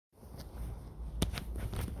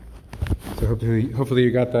Hopefully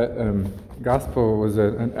you got that. Gospel was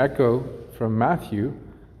an echo from Matthew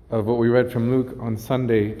of what we read from Luke on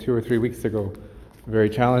Sunday 2 or 3 weeks ago. Very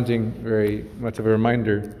challenging, very much of a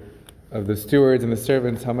reminder of the stewards and the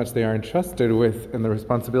servants, how much they are entrusted with and the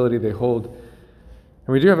responsibility they hold. And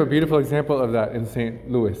we do have a beautiful example of that in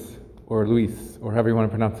St. Louis, or Luis, or however you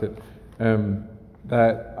want to pronounce it,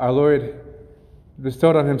 that our Lord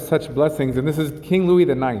bestowed on him such blessings. And this is King Louis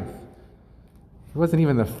IX. He wasn't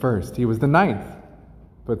even the first, he was the 9th.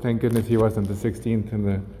 But thank goodness he wasn't the 16th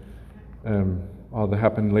and all that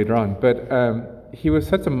happened later on. But he was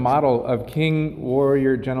such a model of king,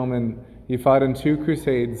 warrior, gentleman. He fought in 2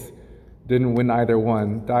 crusades, didn't win either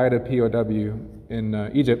one, died a POW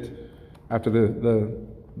in Egypt after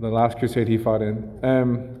the last crusade he fought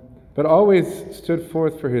in. But always stood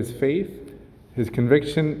forth for his faith, his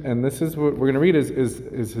conviction, and this is what we're going to read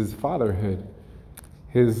is his fatherhood.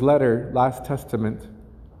 His letter, Last Testament,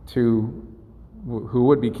 to who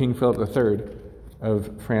would be King Philip III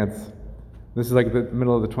of France. This is like the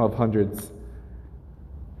middle of the 1200s.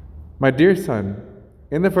 My dear son,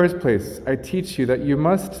 in the first place, I teach you that you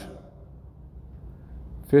must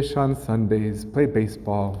fish on Sundays, play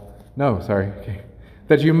baseball.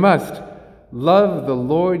 That you must love the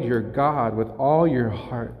Lord your God with all your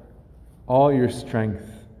heart, all your strength.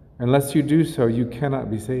 Unless you do so, you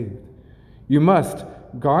cannot be saved. You must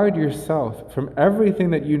guard yourself from everything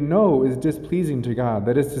that you know is displeasing to God,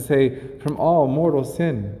 that is to say, from all mortal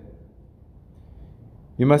sin.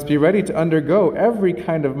 You must be ready to undergo every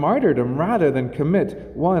kind of martyrdom rather than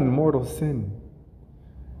commit one mortal sin.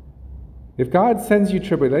 If God sends you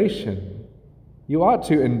tribulation, you ought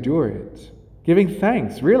to endure it, giving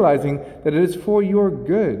thanks, realizing that it is for your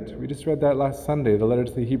good. We just read that last Sunday, the letter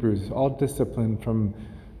to the Hebrews. All discipline from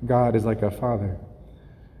God is like a father.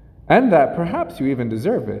 And that perhaps you even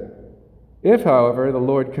deserve it. If, however, the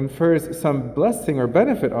Lord confers some blessing or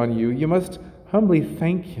benefit on you, you must humbly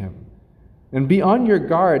thank him and be on your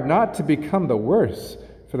guard not to become the worse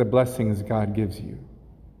for the blessings God gives you,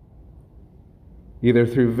 either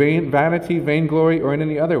through vanity, vainglory, or in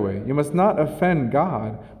any other way. You must not offend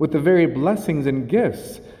God with the very blessings and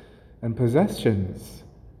gifts and possessions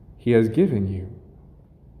he has given you.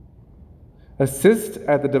 Assist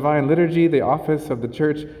at the divine liturgy, the office of the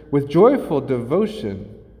church, with joyful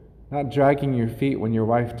devotion, not dragging your feet when your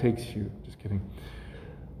wife takes you. Just kidding.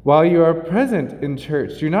 While you are present in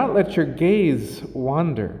church, do not let your gaze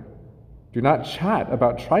wander. Do not chat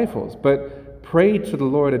about trifles, but pray to the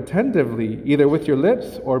Lord attentively, either with your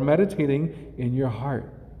lips or meditating in your heart.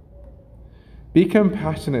 Be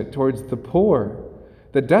compassionate towards the poor,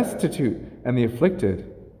 the destitute, and the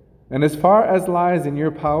afflicted, and as far as lies in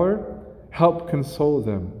your power, help console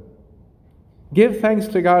them. Give thanks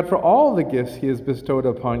to God for all the gifts he has bestowed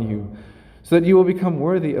upon you, so that you will become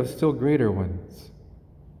worthy of still greater ones.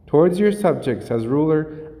 Towards your subjects as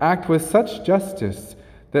ruler, act with such justice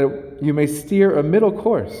that you may steer a middle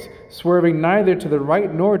course, swerving neither to the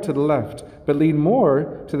right nor to the left, but lean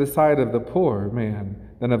more to the side of the poor man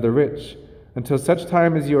than of the rich, until such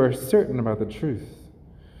time as you are certain about the truth.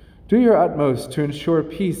 Do your utmost to ensure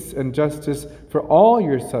peace and justice for all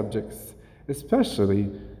your subjects,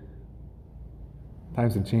 especially,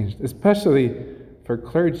 times have changed, especially for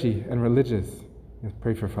clergy and religious. Let's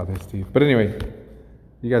pray for Father Steve. But anyway,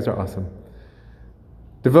 you guys are awesome.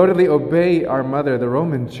 Devotedly obey our mother, the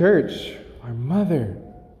Roman Church. Our mother.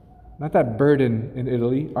 Not that burden in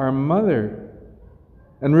Italy. Our mother.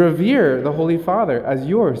 And revere the Holy Father as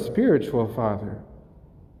your spiritual father.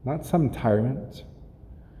 Not some tyrant.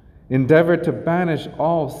 Endeavor to banish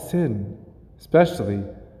all sin, especially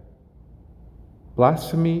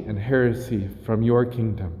blasphemy and heresy from your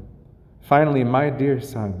kingdom. Finally, my dear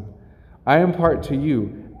son, I impart to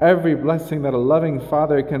you every blessing that a loving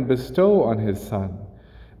father can bestow on his son.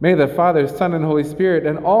 May the Father, Son, and Holy Spirit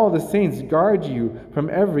and all the saints guard you from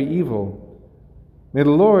every evil. May the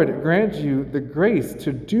Lord grant you the grace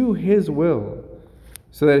to do his will,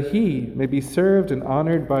 so that he may be served and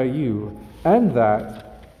honored by you, and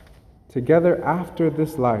that, together after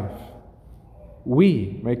this life,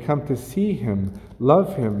 we may come to see him,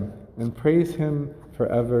 love him, and praise him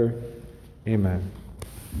forever. Amen.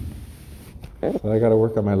 So I got to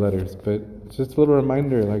work on my letters, but just a little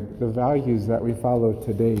reminder, like the values that we follow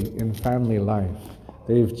today in family life,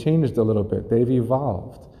 they've changed a little bit. They've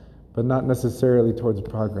evolved, but not necessarily towards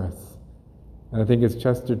progress. And I think it's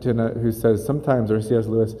Chesterton who says sometimes, or C.S.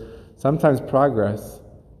 Lewis, sometimes progress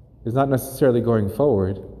is not necessarily going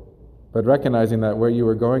forward, but recognizing that where you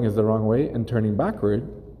were going is the wrong way and turning backward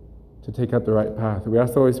to take up the right path. We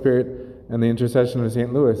ask the Holy Spirit and the intercession of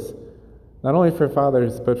St. Louis, not only for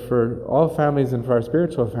fathers, but for all families and for our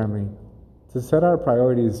spiritual family, to set our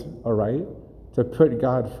priorities aright, to put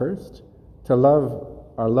God first, to love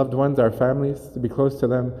our loved ones, our families, to be close to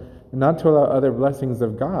them, and not to allow other blessings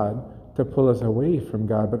of God to pull us away from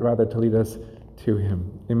God, but rather to lead us to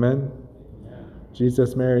Him. Amen? Amen.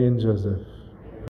 Jesus, Mary, and Joseph.